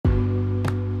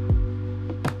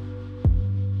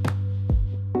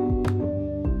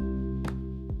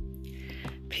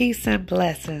Peace and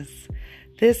blessings.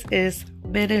 This is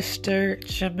Minister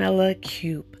Jamila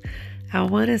Cube. I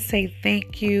want to say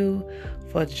thank you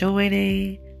for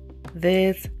joining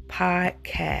this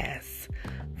podcast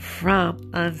from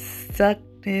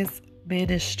Unstuckness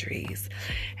Ministries.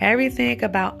 Everything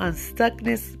about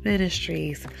Unstuckness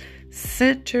Ministries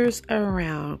centers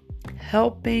around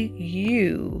helping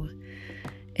you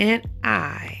and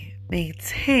I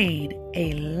maintain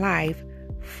a life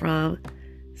from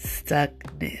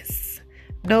stuckness.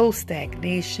 No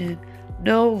stagnation,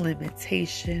 no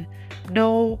limitation,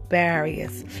 no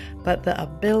barriers, but the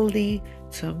ability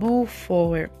to move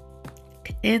forward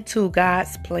into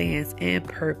God's plans and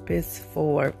purpose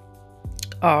for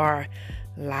our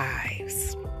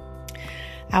lives.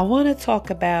 I want to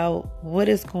talk about what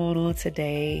is going on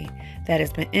today that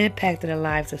has been impacting the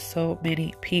lives of so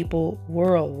many people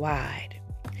worldwide,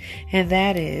 and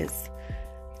that is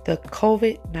the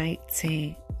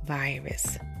COVID-19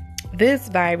 virus. This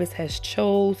virus has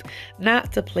chose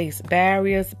not to place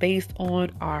barriers based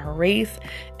on our race,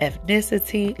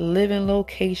 ethnicity, living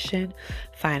location,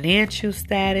 financial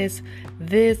status.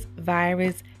 This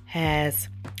virus has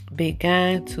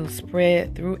begun to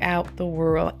spread throughout the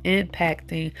world,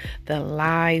 impacting the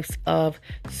lives of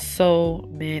so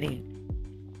many.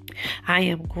 I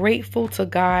am grateful to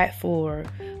God for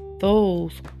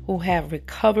those who have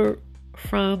recovered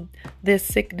from this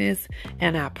sickness,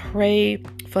 and I pray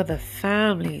for the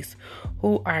families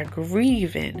who are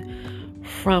grieving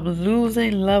from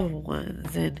losing loved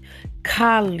ones and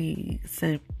colleagues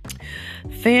and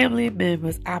family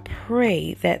members. I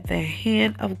pray that the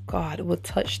hand of God will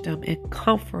touch them and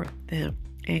comfort them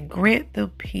and grant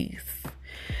them peace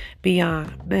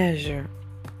beyond measure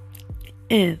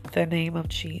in the name of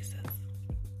Jesus.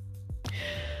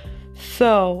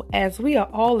 So, as we are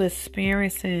all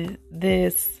experiencing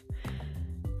this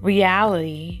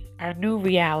reality, our new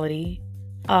reality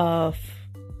of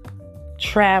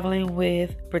traveling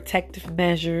with protective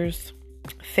measures,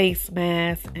 face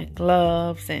masks and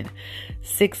gloves and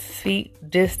 6 feet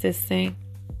distancing,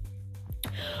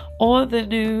 on the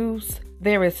news,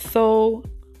 there is so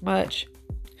much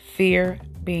fear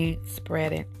being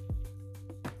spreaded.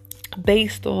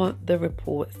 Based on the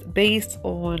reports, based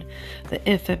on the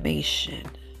information.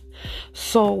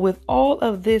 So with all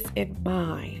of this in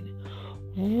mind,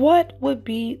 what would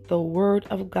be the word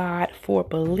of God for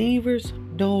believers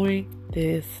during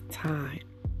this time?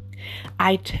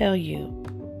 I tell you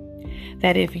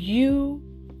that if you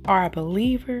are a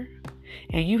believer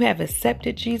and you have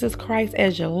accepted Jesus Christ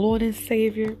as your Lord and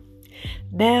Savior,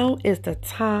 now is the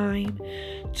time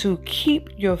to keep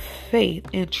your faith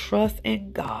and trust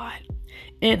in God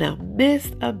in the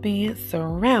midst of being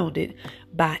surrounded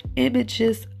by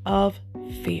images of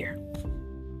fear.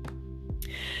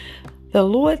 The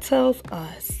Lord tells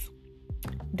us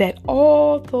that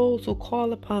all those who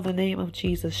call upon the name of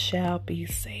Jesus shall be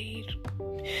saved.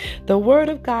 The Word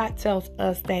of God tells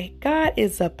us that God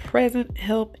is a present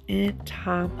help in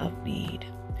time of need.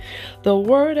 The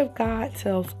Word of God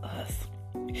tells us,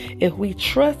 if we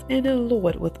trust in the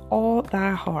Lord with all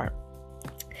thy heart,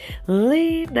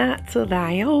 lean not to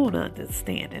thy own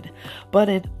understanding, but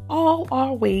in all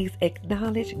our ways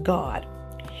acknowledge God.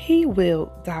 He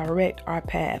will direct our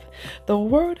path. The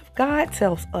Word of God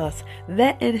tells us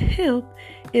that in Him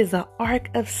is an ark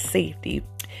of safety,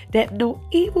 that no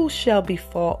evil shall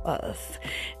befall us,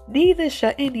 neither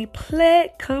shall any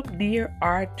plague come near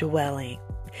our dwelling.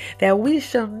 That we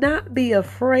shall not be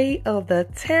afraid of the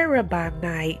terror by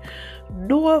night,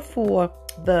 nor for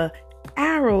the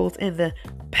arrows and the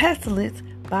pestilence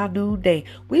by noonday.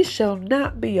 We shall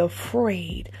not be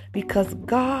afraid because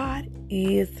God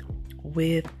is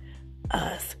with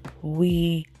us.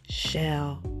 We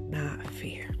shall not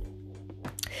fear.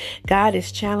 God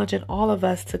is challenging all of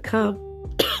us to come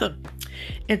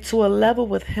into a level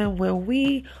with Him where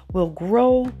we will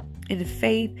grow in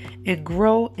faith and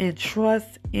grow in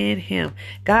trust in Him.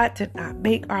 God did not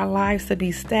make our lives to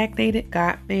be stagnated.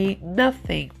 God made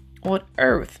nothing on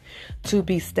earth to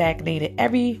be stagnated.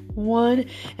 Everyone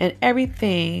and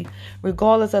everything,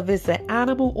 regardless of it's an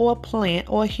animal or a plant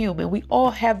or a human, we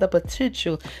all have the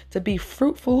potential to be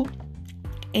fruitful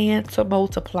and to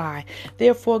multiply.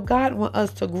 Therefore, God wants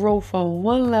us to grow from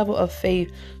one level of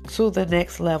faith to the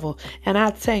next level. And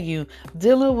I tell you,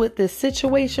 dealing with this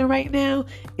situation right now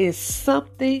is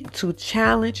something to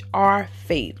challenge our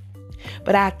faith.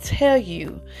 But I tell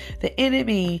you, the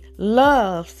enemy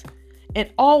loves and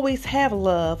always have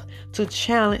love to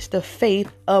challenge the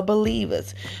faith of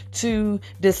believers, to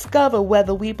discover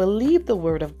whether we believe the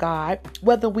word of God,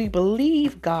 whether we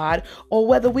believe God, or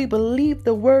whether we believe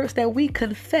the words that we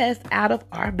confess out of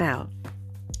our mouth.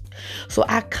 So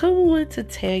I come on to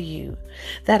tell you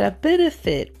that a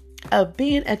benefit of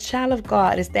being a child of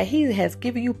God is that He has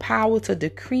given you power to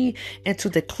decree and to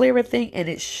declare a thing, and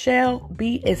it shall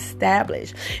be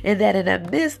established. And that in the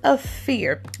midst of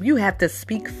fear, you have to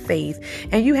speak faith,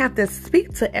 and you have to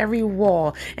speak to every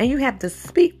wall, and you have to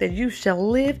speak that you shall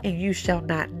live and you shall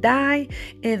not die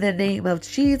in the name of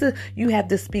Jesus. You have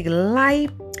to speak life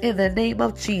in the name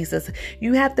of Jesus.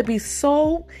 You have to be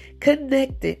so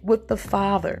connected with the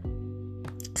Father,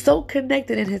 so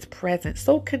connected in His presence,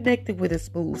 so connected with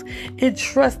His moves, and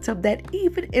trust Him that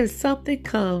even if something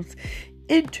comes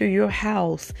into your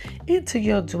house, into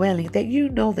your dwelling, that you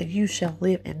know that you shall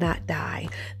live and not die,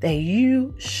 that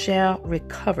you shall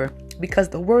recover. Because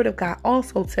the Word of God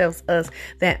also tells us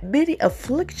that many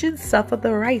afflictions suffer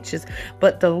the righteous,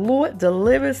 but the Lord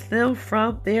delivers them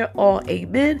from their all.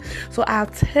 Amen. So I'll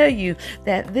tell you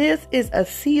that this is a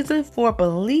season for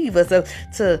believers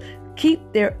to keep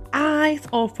their eyes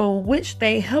on from which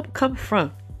they help come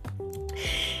from.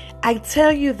 I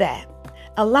tell you that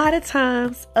a lot of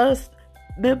times us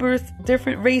members,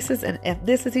 different races and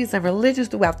ethnicities and religions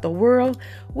throughout the world,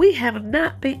 we have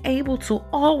not been able to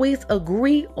always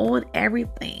agree on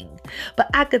everything. But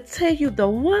I could tell you the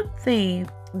one thing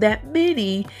that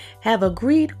many have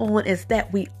agreed on is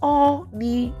that we all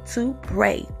need to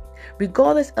pray.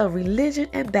 Regardless of religion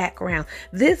and background,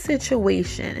 this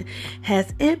situation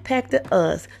has impacted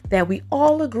us that we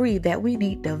all agree that we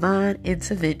need divine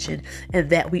intervention and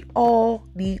that we all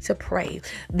need to pray,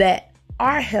 that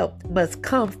our help must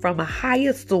come from a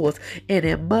higher source and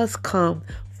it must come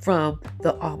from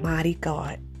the Almighty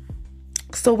God.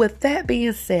 So with that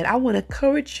being said, I want to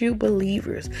encourage you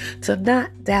believers to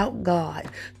not doubt God,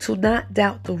 to not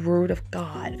doubt the Word of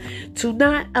God, to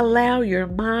not allow your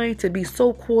mind to be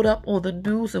so caught up on the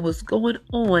news and what's going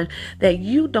on that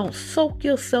you don't soak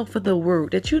yourself in the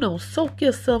Word, that you don't soak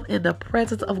yourself in the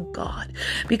presence of God.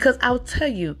 Because I'll tell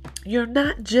you, you're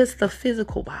not just a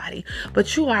physical body,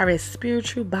 but you are a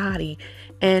spiritual body.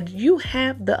 And you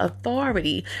have the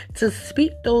authority to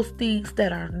speak those things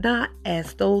that are not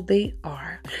as though they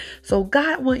are. So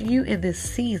God wants you in this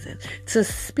season to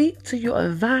speak to your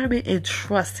environment and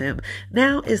trust Him.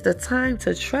 Now is the time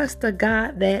to trust the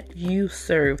God that you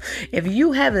serve. If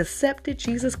you have accepted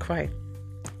Jesus Christ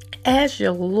as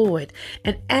your Lord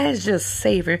and as your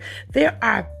Savior, there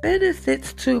are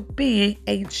benefits to being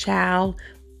a child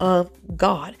of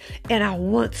God. And I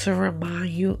want to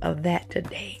remind you of that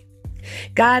today.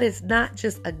 God is not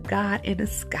just a God in the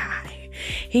sky.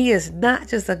 He is not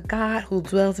just a God who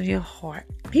dwells in your heart.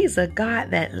 He's a God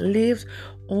that lives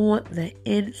on the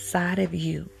inside of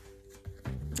you.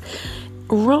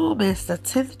 Romans, the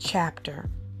 10th chapter,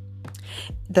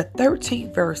 the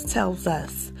 13th verse tells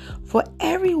us, "For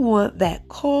everyone that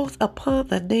calls upon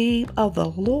the name of the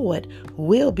Lord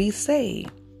will be saved.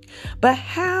 But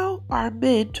how are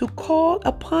men to call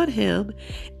upon Him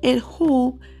in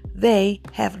whom they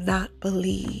have not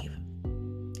believed?"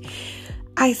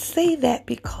 I say that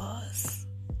because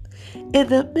in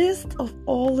the midst of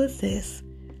all of this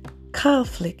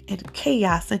conflict and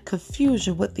chaos and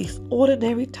confusion with these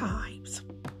ordinary times,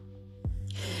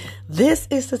 this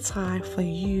is the time for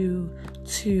you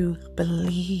to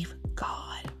believe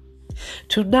God,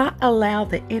 to not allow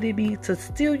the enemy to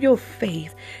steal your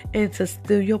faith and to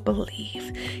steal your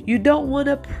belief. You don't want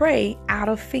to pray out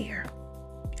of fear,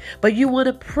 but you want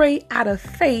to pray out of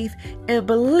faith and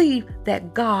believe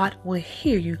that God will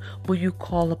hear you when you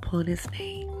call upon His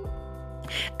name.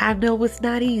 I know it's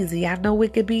not easy. I know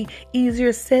it could be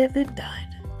easier said than done.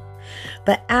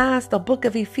 But as the book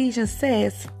of Ephesians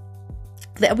says,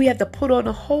 that we have to put on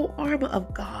the whole armor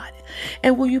of God.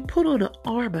 And when you put on the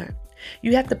armor,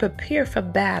 you have to prepare for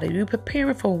battle. You're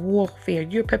preparing for warfare.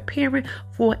 You're preparing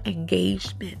for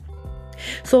engagement.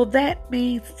 So that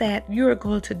means that you're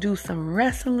going to do some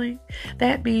wrestling.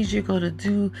 That means you're going to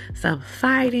do some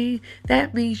fighting.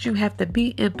 That means you have to be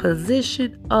in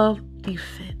position of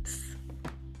defense.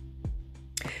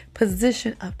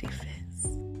 Position of defense.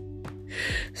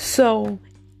 So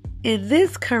in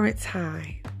this current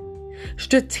time,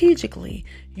 strategically,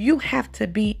 you have to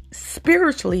be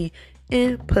spiritually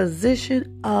in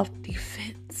position of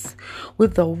defense,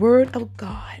 with the Word of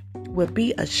God will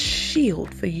be a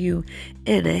shield for you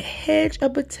and a hedge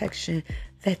of protection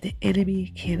that the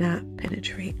enemy cannot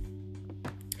penetrate.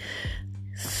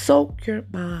 Soak your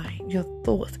mind, your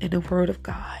thoughts in the Word of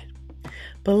God.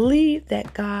 Believe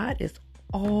that God is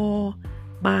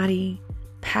almighty,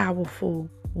 powerful,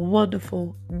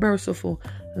 wonderful, merciful,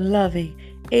 loving,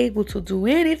 able to do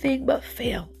anything but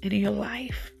fail in your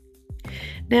life.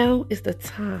 Now is the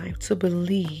time to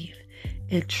believe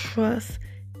and trust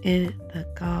in the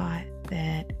God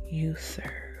that you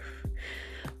serve.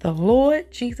 The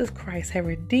Lord Jesus Christ has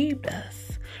redeemed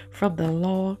us from the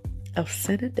law of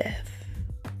sin and death.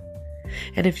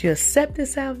 And if you accept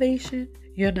this salvation,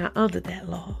 you're not under that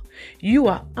law. You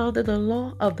are under the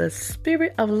law of the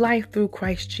Spirit of life through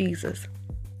Christ Jesus,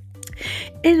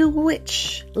 in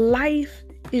which life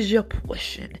is your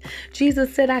portion.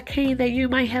 Jesus said, I came that you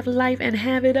might have life and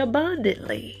have it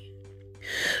abundantly.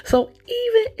 So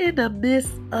even in the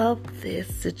midst of this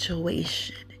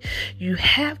situation, you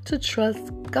have to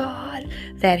trust God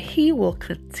that He will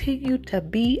continue to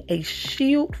be a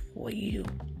shield for you.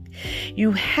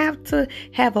 You have to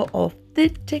have an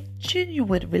authentic,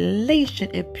 genuine relation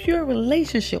and pure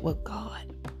relationship with God.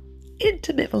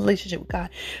 Intimate relationship with God.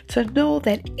 To know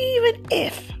that even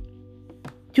if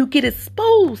you get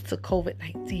exposed to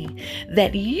COVID-19,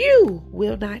 that you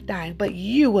will not die, but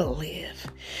you will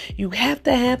live. You have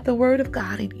to have the word of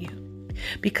God in you,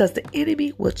 because the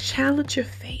enemy will challenge your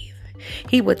faith.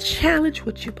 He will challenge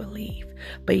what you believe.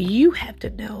 But you have to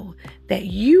know that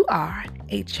you are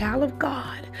a child of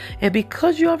God. And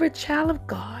because you are a child of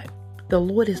God, the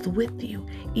Lord is with you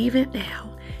even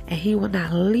now. And He will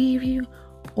not leave you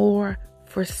or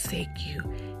forsake you.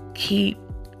 Keep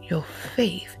your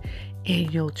faith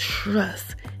and your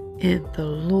trust in the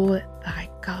Lord thy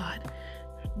God,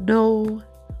 no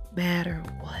matter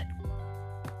what.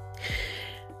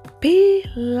 Be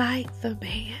like the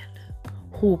man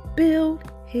who built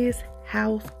his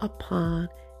house upon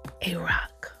a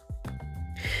rock.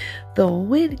 The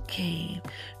wind came,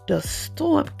 the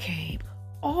storm came,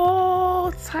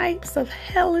 all types of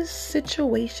hellish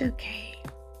situation came.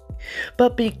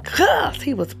 But because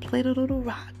he was planted on a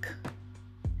rock,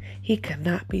 he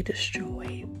cannot be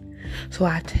destroyed. So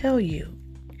I tell you,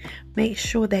 make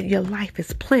sure that your life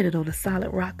is planted on the solid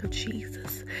rock of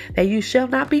Jesus, that you shall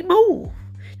not be moved.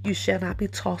 You shall not be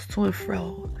tossed to and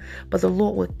fro, but the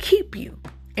Lord will keep you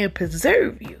and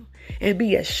preserve you and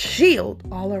be a shield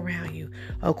all around you,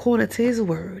 according to His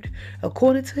word,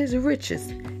 according to His riches,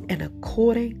 and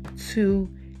according to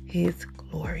His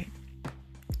glory.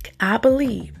 I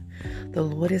believe the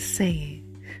Lord is saying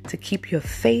to keep your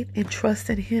faith and trust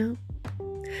in Him.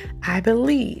 I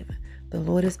believe the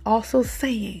Lord is also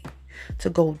saying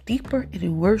to go deeper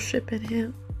in worship in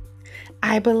Him.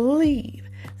 I believe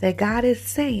that God is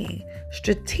saying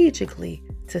strategically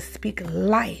to speak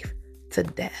life to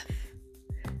death.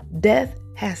 Death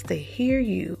has to hear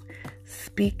you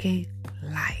speaking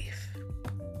life.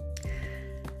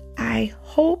 I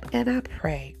hope and I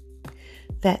pray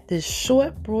that this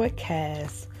short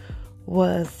broadcast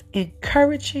was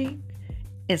encouraging,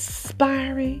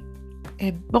 inspiring,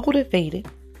 and motivating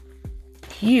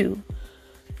you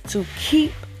to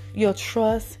keep your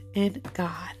trust in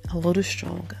God a little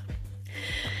stronger.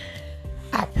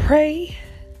 I pray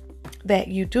that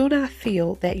you do not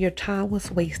feel that your time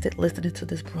was wasted listening to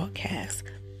this broadcast.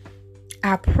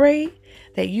 I pray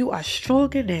that you are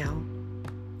stronger now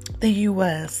than you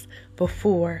was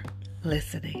before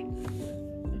listening.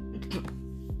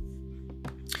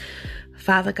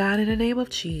 Father God, in the name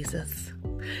of Jesus,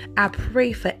 I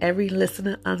pray for every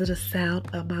listener under the sound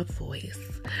of my voice.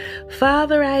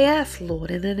 Father, I ask, Lord,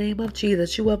 in the name of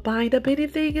Jesus, you will bind up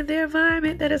anything in their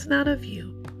environment that is not of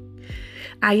you.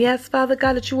 I ask, Father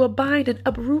God, that you will bind and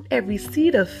uproot every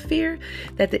seed of fear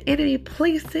that the enemy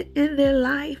placed it in their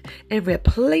life and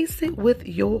replace it with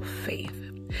your faith.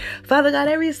 Father God,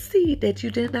 every seed that you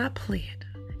did not plant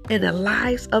in the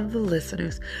lives of the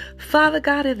listeners, Father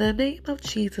God, in the name of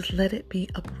Jesus, let it be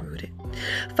uprooted.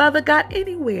 Father God,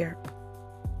 anywhere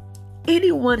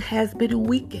anyone has been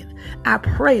weakened, I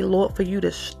pray, Lord, for you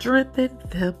to strengthen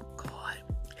them, God.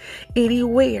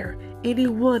 Anywhere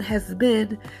anyone has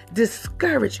been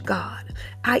discouraged, God,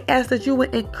 I ask that you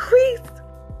would increase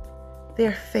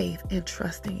their faith and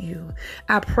trust in you.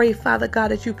 I pray, Father God,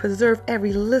 that you preserve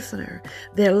every listener,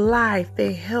 their life,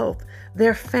 their health,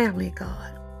 their family,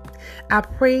 God. I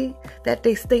pray that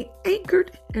they stay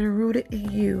anchored and rooted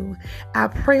in you. I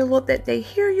pray, Lord, that they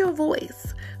hear your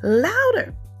voice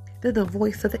louder than the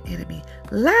voice of the enemy,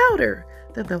 louder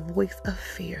than the voice of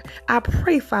fear. I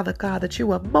pray, Father God, that you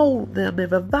will mold them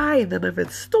and revive them and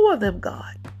restore them,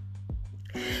 God,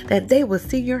 that they will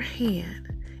see your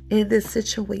hand in this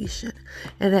situation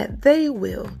and that they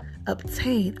will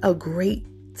obtain a great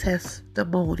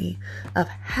testimony of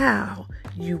how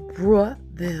you brought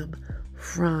them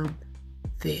from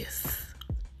this.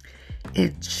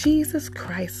 In Jesus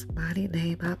Christ's mighty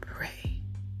name I pray.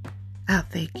 I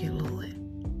thank you,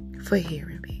 Lord, for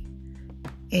hearing me.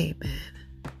 Amen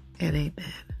and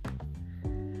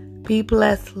amen. Be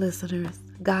blessed, listeners.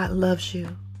 God loves you.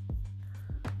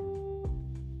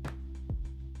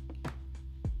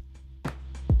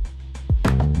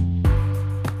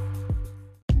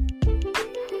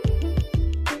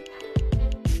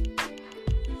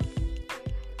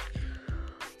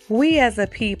 We as a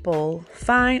people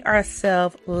find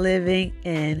ourselves living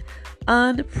in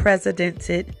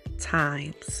unprecedented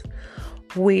times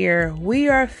where we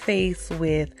are faced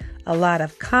with a lot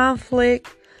of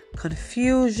conflict,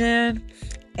 confusion,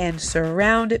 and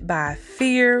surrounded by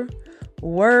fear,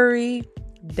 worry,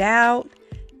 doubt,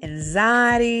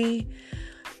 anxiety,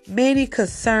 many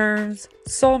concerns,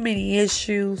 so many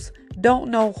issues, don't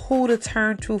know who to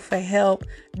turn to for help,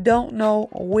 don't know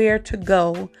where to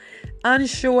go,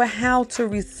 unsure how to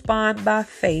respond by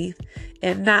faith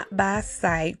and not by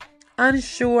sight,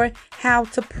 unsure how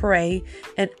to pray,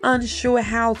 and unsure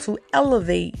how to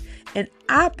elevate and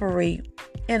operate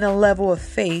in a level of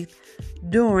faith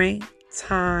during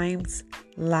times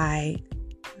like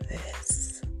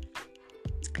this.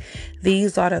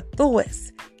 These are the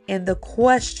thoughts and the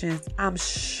questions I'm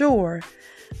sure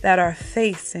that are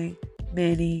facing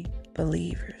many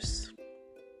believers.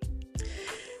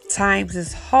 Times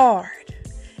is hard,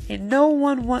 and no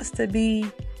one wants to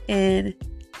be in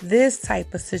this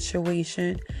type of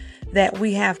situation that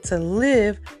we have to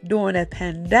live during a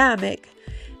pandemic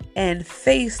and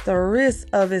face the risk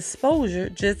of exposure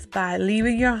just by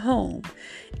leaving your home,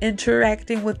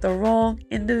 interacting with the wrong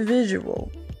individual,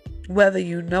 whether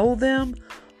you know them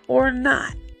or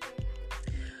not,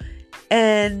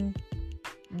 and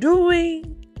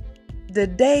doing the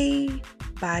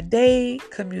day-by-day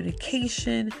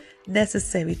communication,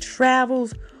 necessary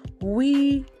travels.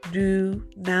 We do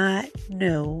not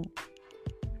know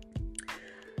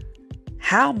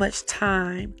how much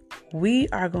time we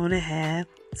are going to have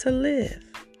to live.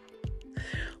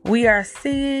 We are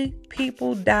seeing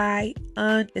people die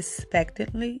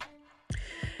unexpectedly.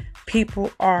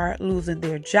 People are losing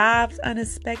their jobs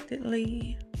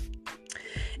unexpectedly.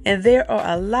 And there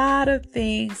are a lot of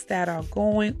things that are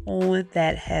going on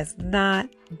that has not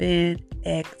been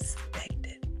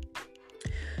expected.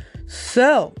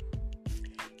 So,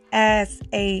 as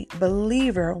a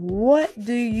believer, what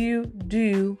do you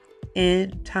do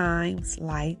in times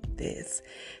like this?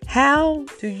 How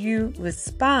do you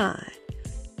respond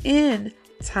in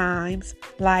times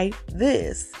like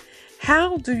this?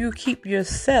 How do you keep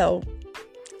yourself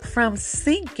from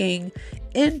sinking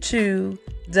into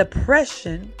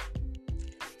depression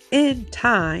in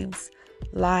times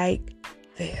like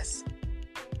this?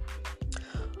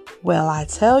 Well, I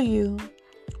tell you,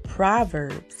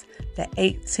 Proverbs, the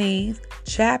 18th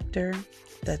chapter,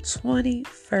 the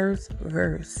 21st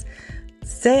verse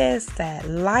says that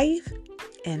life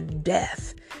and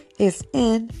death is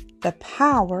in the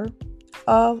power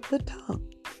of the tongue.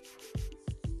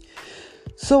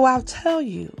 So I'll tell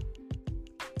you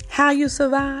how you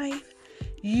survive.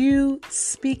 You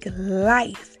speak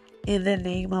life in the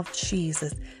name of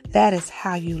Jesus. That is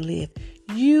how you live.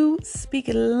 You speak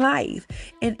life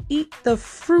and eat the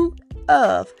fruit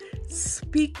of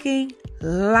speaking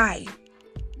life.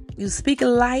 You speak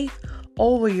life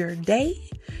over your day.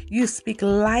 You speak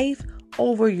life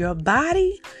over your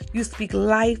body. You speak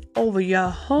life over your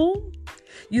home.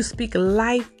 You speak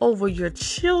life over your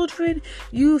children.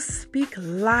 You speak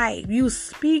life. You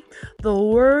speak the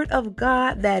word of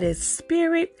God that is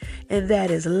spirit and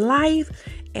that is life.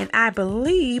 And I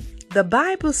believe the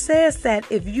Bible says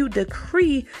that if you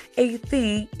decree a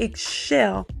thing, it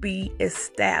shall be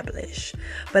established.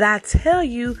 But I tell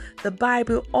you, the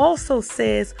Bible also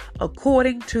says,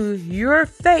 according to your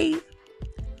faith,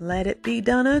 let it be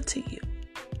done unto you.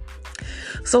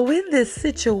 So in this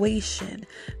situation,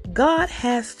 God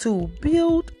has to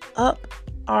build up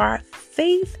our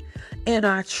faith and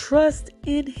our trust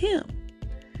in Him.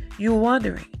 You're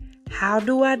wondering, how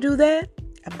do I do that?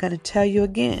 I'm going to tell you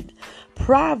again.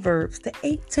 Proverbs, the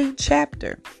 18th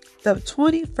chapter, the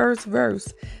 21st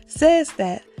verse says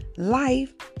that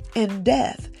life and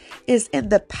death is in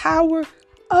the power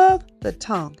of the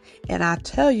tongue. And I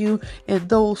tell you, and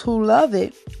those who love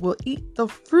it will eat the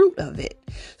fruit of it.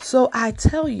 So I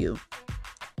tell you,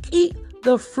 eat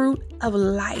the fruit of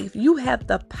life. You have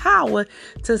the power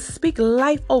to speak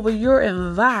life over your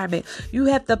environment. You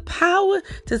have the power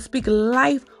to speak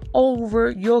life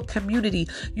over your community.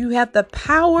 You have the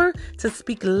power to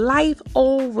speak life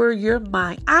over your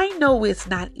mind. I know it's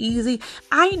not easy.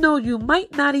 I know you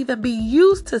might not even be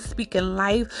used to speaking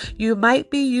life. You might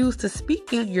be used to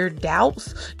speaking your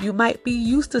doubts. You might be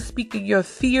used to speaking your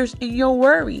fears and your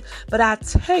worry. But I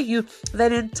tell you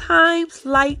that in times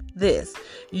like this,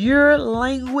 your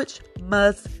language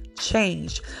must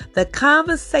change. The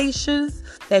conversations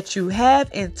that you have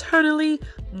internally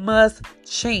must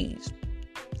change.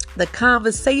 The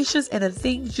conversations and the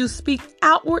things you speak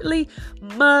outwardly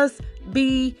must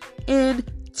be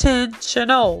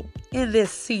intentional. in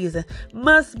this season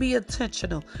must be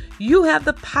intentional. You have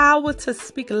the power to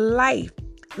speak life.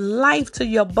 Life to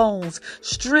your bones,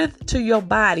 strength to your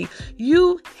body.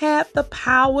 You have the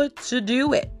power to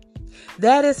do it.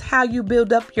 That is how you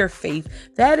build up your faith.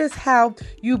 That is how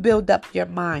you build up your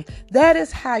mind. That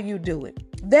is how you do it.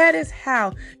 That is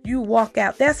how you walk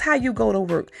out. That's how you go to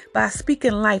work, by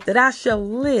speaking life, that I shall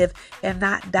live and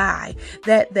not die.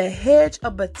 That the hedge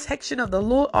of protection of the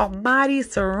Lord Almighty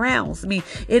surrounds me.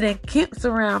 It encamps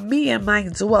around me and my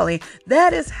dwelling.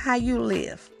 That is how you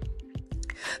live.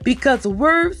 Because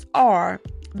words are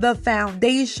the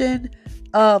foundation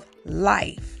of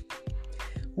life.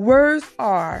 Words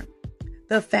are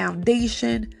the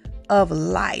foundation of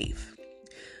life.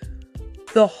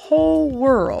 The whole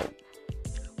world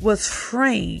was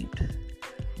framed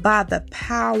by the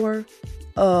power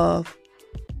of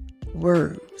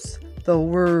words, the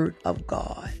word of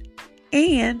God.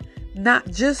 And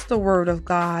not just the word of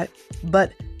God,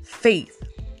 but faith.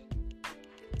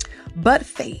 But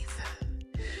faith.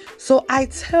 So I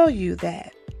tell you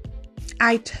that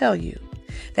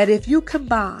if you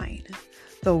combine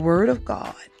the word of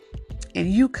God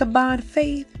and you combine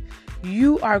faith,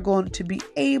 you are going to be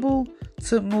able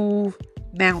to move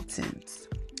mountains.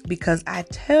 Because I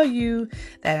tell you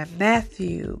that in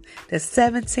Matthew, the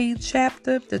 17th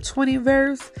chapter, the 20th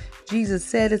verse, Jesus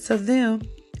said it to them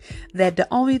that the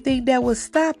only thing that will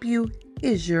stop you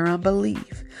is your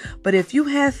unbelief. But if you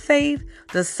have faith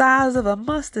the size of a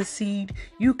mustard seed,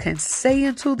 you can say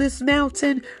unto this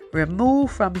mountain,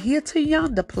 remove from here to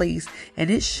yonder place, and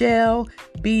it shall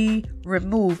be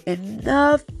removed, and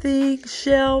nothing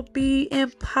shall be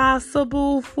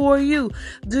impossible for you.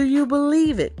 Do you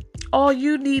believe it? All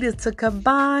you need is to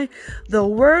combine the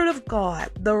word of God,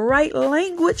 the right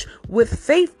language, with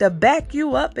faith to back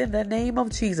you up in the name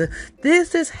of Jesus.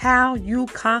 This is how you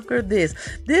conquer this.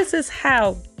 This is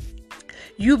how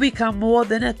you become more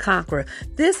than a conqueror.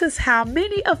 This is how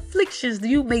many afflictions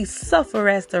you may suffer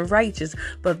as the righteous,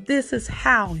 but this is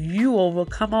how you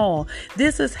overcome all.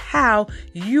 This is how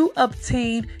you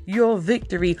obtain your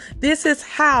victory. This is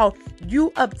how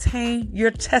you obtain your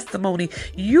testimony.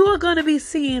 You are going to be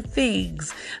seeing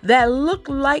things that look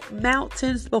like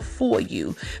mountains before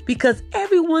you, because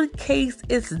everyone's case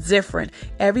is different.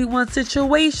 Everyone's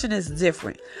situation is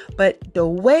different. But the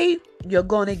way you're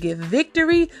going to get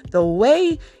victory, the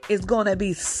way is going to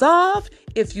be solved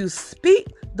if you speak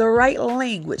the right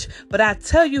language. But I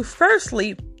tell you,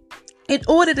 firstly, in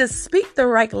order to speak the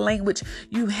right language,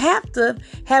 you have to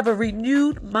have a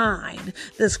renewed mind.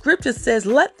 The scripture says,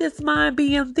 let this mind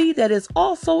be in thee that is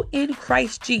also in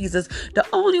Christ Jesus. The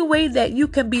only way that you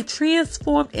can be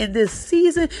transformed in this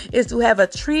season is to have a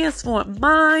transformed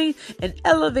mind, an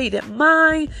elevated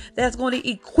mind that's going to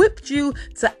equip you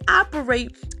to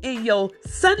operate in your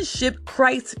sonship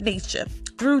Christ nature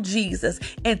through Jesus,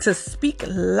 and to speak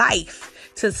life.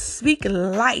 To speak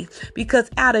life, because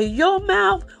out of your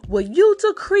mouth, what you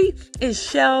decree, it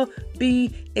shall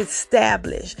be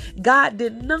established. God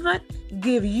did not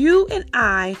give you and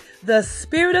I the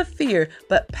spirit of fear,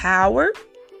 but power,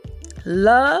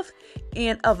 love,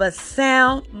 and of a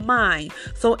sound mind.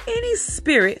 So any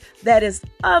spirit that is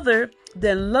other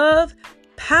than love,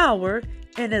 power,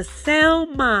 and a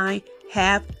sound mind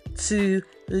have to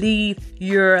leave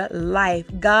your life.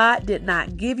 God did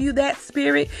not give you that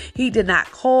spirit. He did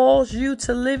not cause you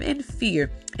to live in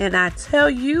fear. And I tell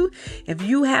you, if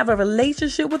you have a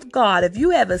relationship with God, if you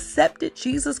have accepted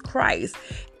Jesus Christ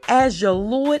as your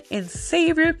Lord and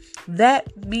Savior,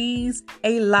 that means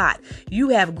a lot. You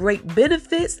have great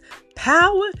benefits,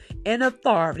 power, and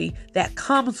authority that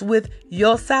comes with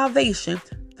your salvation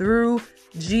through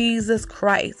Jesus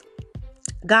Christ.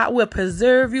 God will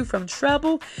preserve you from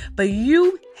trouble, but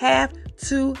you have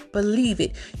to believe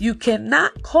it. You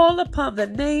cannot call upon the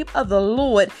name of the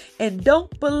Lord and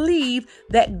don't believe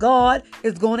that God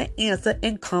is going to answer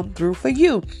and come through for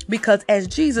you. Because as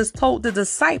Jesus told the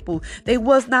disciples, they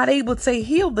was not able to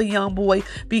heal the young boy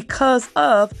because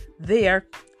of their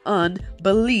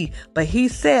unbelief. But he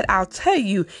said, I'll tell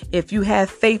you, if you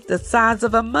have faith the size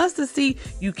of a mustard seed,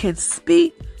 you can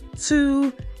speak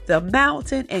to the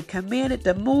mountain and command it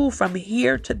to move from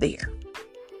here to there.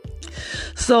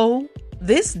 So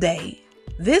this day,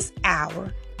 this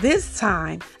hour, this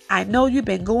time, I know you've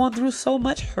been going through so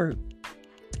much hurt.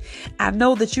 I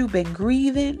know that you've been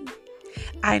grieving.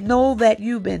 I know that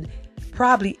you've been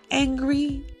probably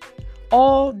angry,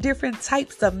 all different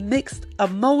types of mixed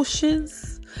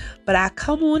emotions. But I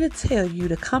come on to tell you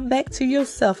to come back to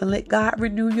yourself and let God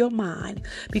renew your mind,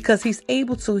 because he's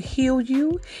able to heal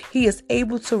you. He is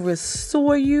able to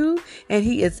restore you, and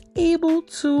he is able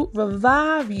to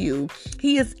revive you.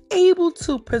 He is able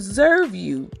to preserve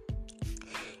you,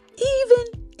 even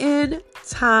in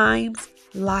times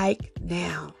like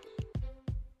now.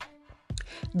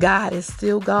 God is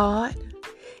still God,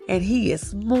 and he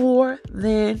is more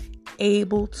than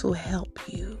able to help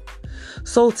you.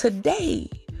 So today,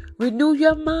 renew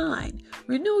your mind,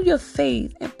 renew your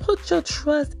faith, and put your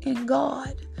trust in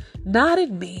God, not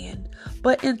in man,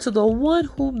 but into the one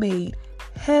who made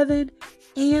heaven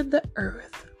and the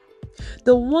earth,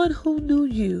 the one who knew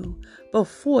you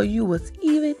before you was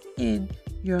even in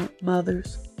your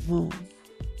mother's womb.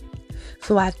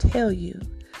 So I tell you,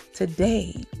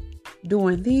 today,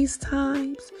 during these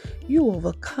times, you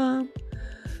overcome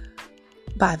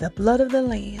by the blood of the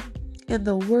Lamb and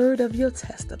the word of your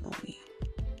testimony.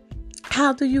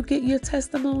 How do you get your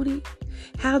testimony?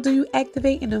 How do you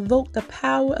activate and invoke the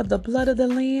power of the blood of the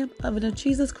Lamb of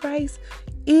Jesus Christ?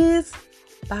 Is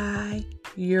by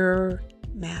your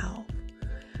mouth,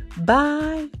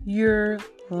 by your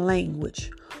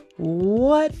language.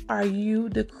 What are you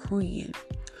decreeing?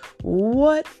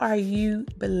 What are you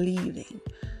believing?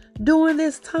 During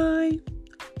this time,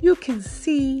 you can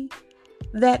see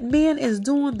that man is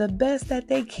doing the best that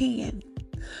they can.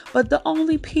 But the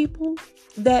only people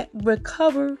that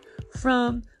recover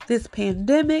from this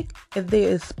pandemic, if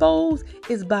they're exposed,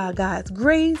 is by God's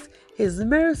grace, his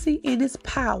mercy, and his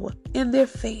power in their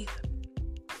faith.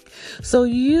 So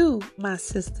you, my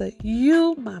sister,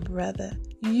 you, my brother,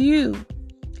 you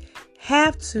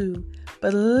have to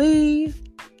believe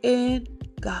in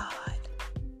God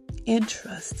and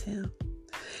trust him.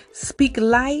 Speak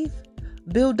life,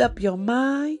 build up your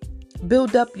mind,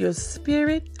 build up your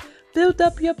spirit, build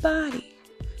up your body,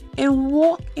 and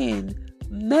walk in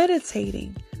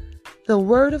meditating the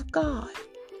word of God,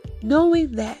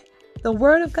 knowing that the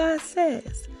word of God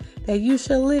says that you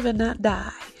shall live and not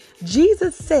die.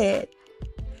 Jesus said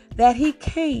that he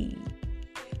came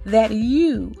that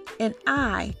you and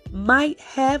I might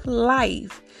have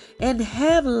life, and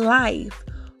have life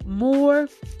more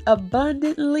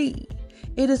abundantly.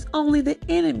 It is only the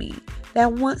enemy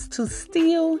that wants to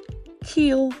steal,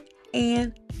 kill,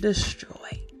 and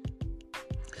destroy.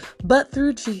 But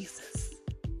through Jesus,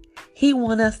 he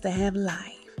wants us to have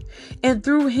life. And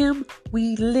through him,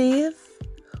 we live,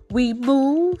 we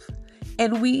move,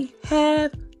 and we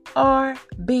have our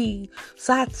being.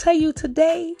 So I tell you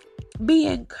today, be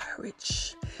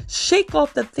encouraged. Shake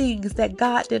off the things that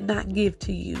God did not give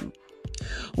to you.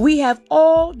 We have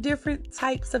all different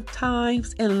types of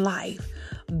times in life.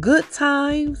 Good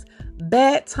times,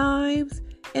 bad times,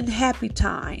 and happy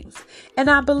times. And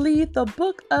I believe the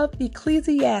book of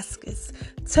Ecclesiastes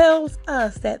tells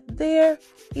us that there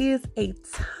is a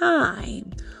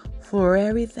time for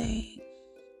everything.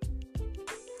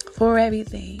 For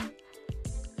everything.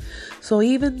 So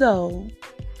even though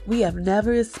we have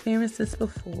never experienced this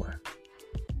before,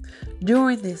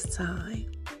 during this time,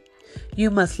 you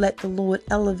must let the Lord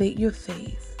elevate your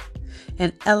faith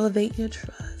and elevate your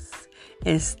trust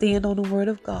and stand on the word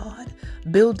of God.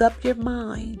 Build up your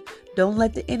mind. Don't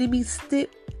let the enemy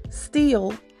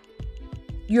steal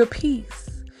your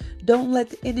peace. Don't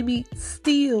let the enemy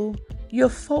steal your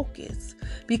focus.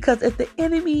 Because if the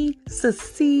enemy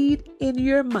succeed in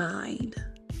your mind,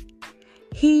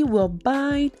 he will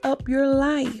bind up your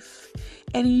life,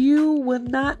 and you will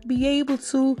not be able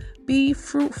to be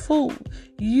fruitful.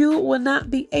 You will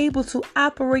not be able to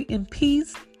operate in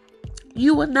peace.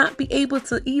 You will not be able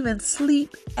to even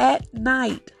sleep at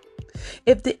night.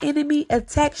 If the enemy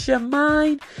attacks your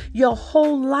mind, your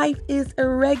whole life is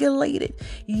irregulated.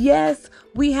 Yes,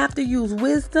 we have to use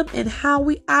wisdom in how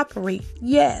we operate.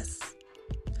 Yes,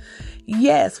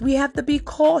 we have to be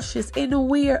cautious and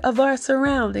aware of our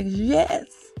surroundings. Yes.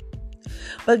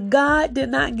 But God did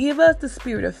not give us the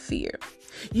spirit of fear.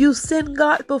 You send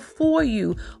God before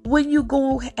you when you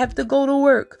have to go to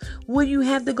work, when you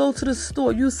have to go to the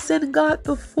store. You send God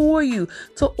before you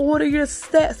to order your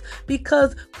steps,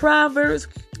 because Proverbs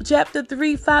chapter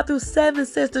 3, 5-7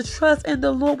 says to trust in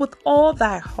the Lord with all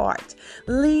thy heart.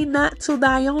 Lean not to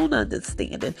thy own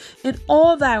understanding. In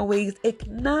all thy ways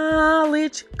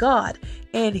acknowledge God,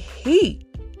 and he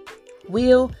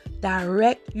will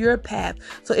direct your path.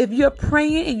 So if you're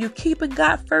praying and you're keeping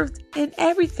God first in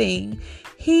everything,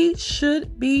 he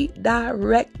should be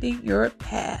directing your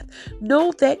path.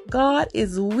 Know that God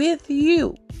is with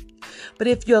you. But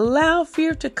if you allow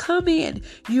fear to come in,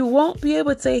 you won't be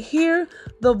able to hear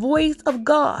the voice of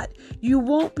God. You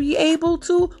won't be able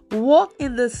to walk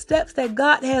in the steps that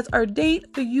God has ordained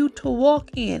for you to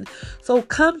walk in. So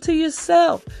come to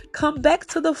yourself. Come back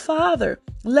to the Father.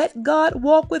 Let God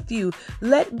walk with you.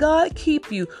 Let God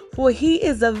keep you, for He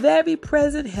is a very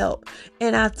present help.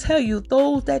 And I tell you,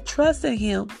 those that trust in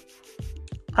Him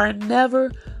are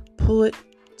never put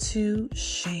to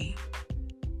shame.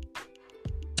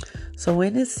 So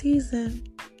in this season,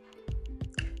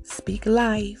 speak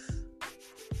life,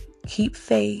 keep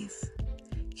faith,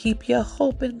 keep your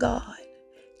hope in God,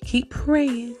 keep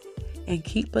praying, and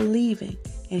keep believing,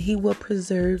 and He will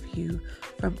preserve you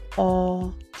from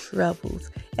all troubles.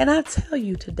 And I tell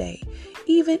you today,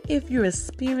 even if you're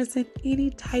experiencing any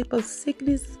type of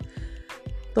sickness,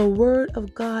 the word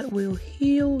of God will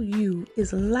heal you.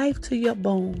 It's life to your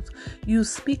bones. You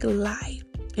speak life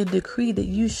and decree that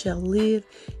you shall live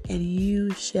and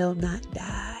you shall not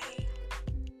die.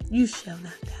 You shall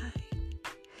not die.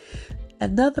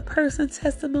 Another person's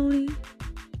testimony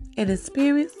and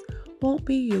experience won't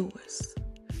be yours.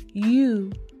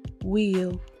 You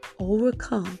will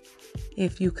overcome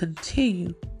if you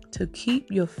continue to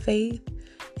keep your faith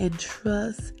and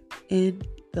trust in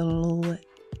the Lord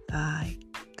thy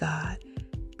God.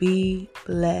 Be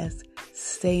blessed,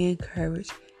 stay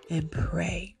encouraged, and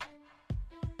pray.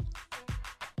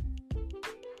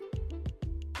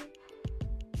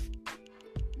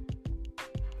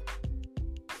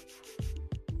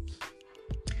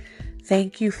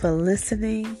 Thank you for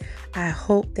listening. I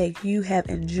hope that you have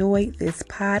enjoyed this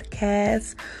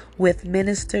podcast with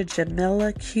Minister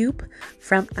Jamila Cube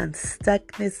from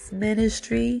Unstuckness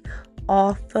Ministry,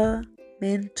 author,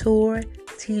 mentor,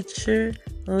 teacher,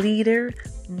 leader,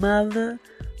 mother,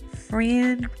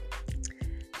 friend.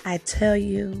 I tell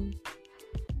you,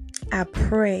 I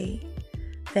pray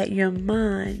that your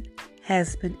mind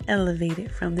has been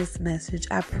elevated from this message.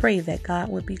 I pray that God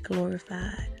would be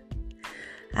glorified.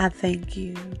 I thank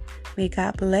you. May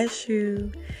God bless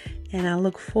you. And I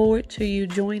look forward to you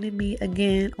joining me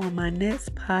again on my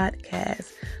next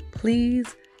podcast.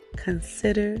 Please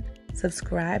consider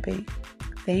subscribing.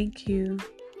 Thank you.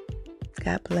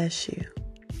 God bless you.